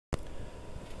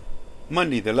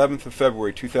Monday, the 11th of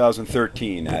February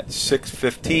 2013 at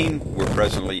 6:15. We're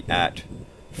presently at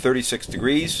 36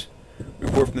 degrees.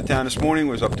 Report from the town this morning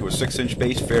was up to a 6-inch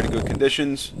base, fair to good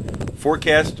conditions.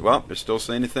 Forecast, well, they're still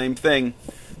saying the same thing.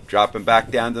 Dropping back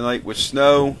down tonight with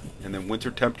snow, and then winter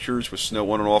temperatures with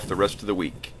snow on and off the rest of the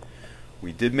week.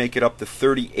 We did make it up to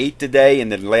 38 today,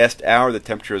 and then last hour the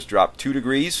temperature has dropped 2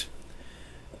 degrees.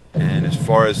 And as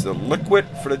far as the liquid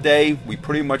for the day, we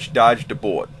pretty much dodged a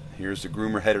bullet. Here's the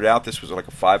groomer headed out. This was like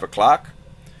a 5 o'clock.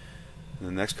 And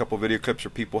the next couple video clips are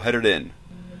people headed in.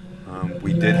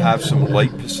 We did have some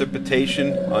light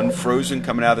precipitation, unfrozen,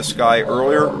 coming out of the sky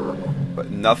earlier,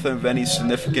 but nothing of any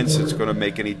significance that's going to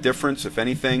make any difference. If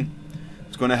anything,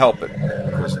 it's going to help it.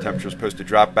 Because the temperature is supposed to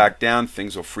drop back down,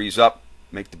 things will freeze up,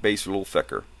 make the base a little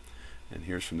thicker. And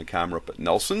here's from the camera up at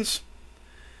Nelson's.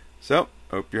 So,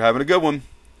 hope you're having a good one.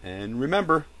 And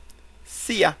remember,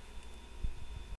 see ya.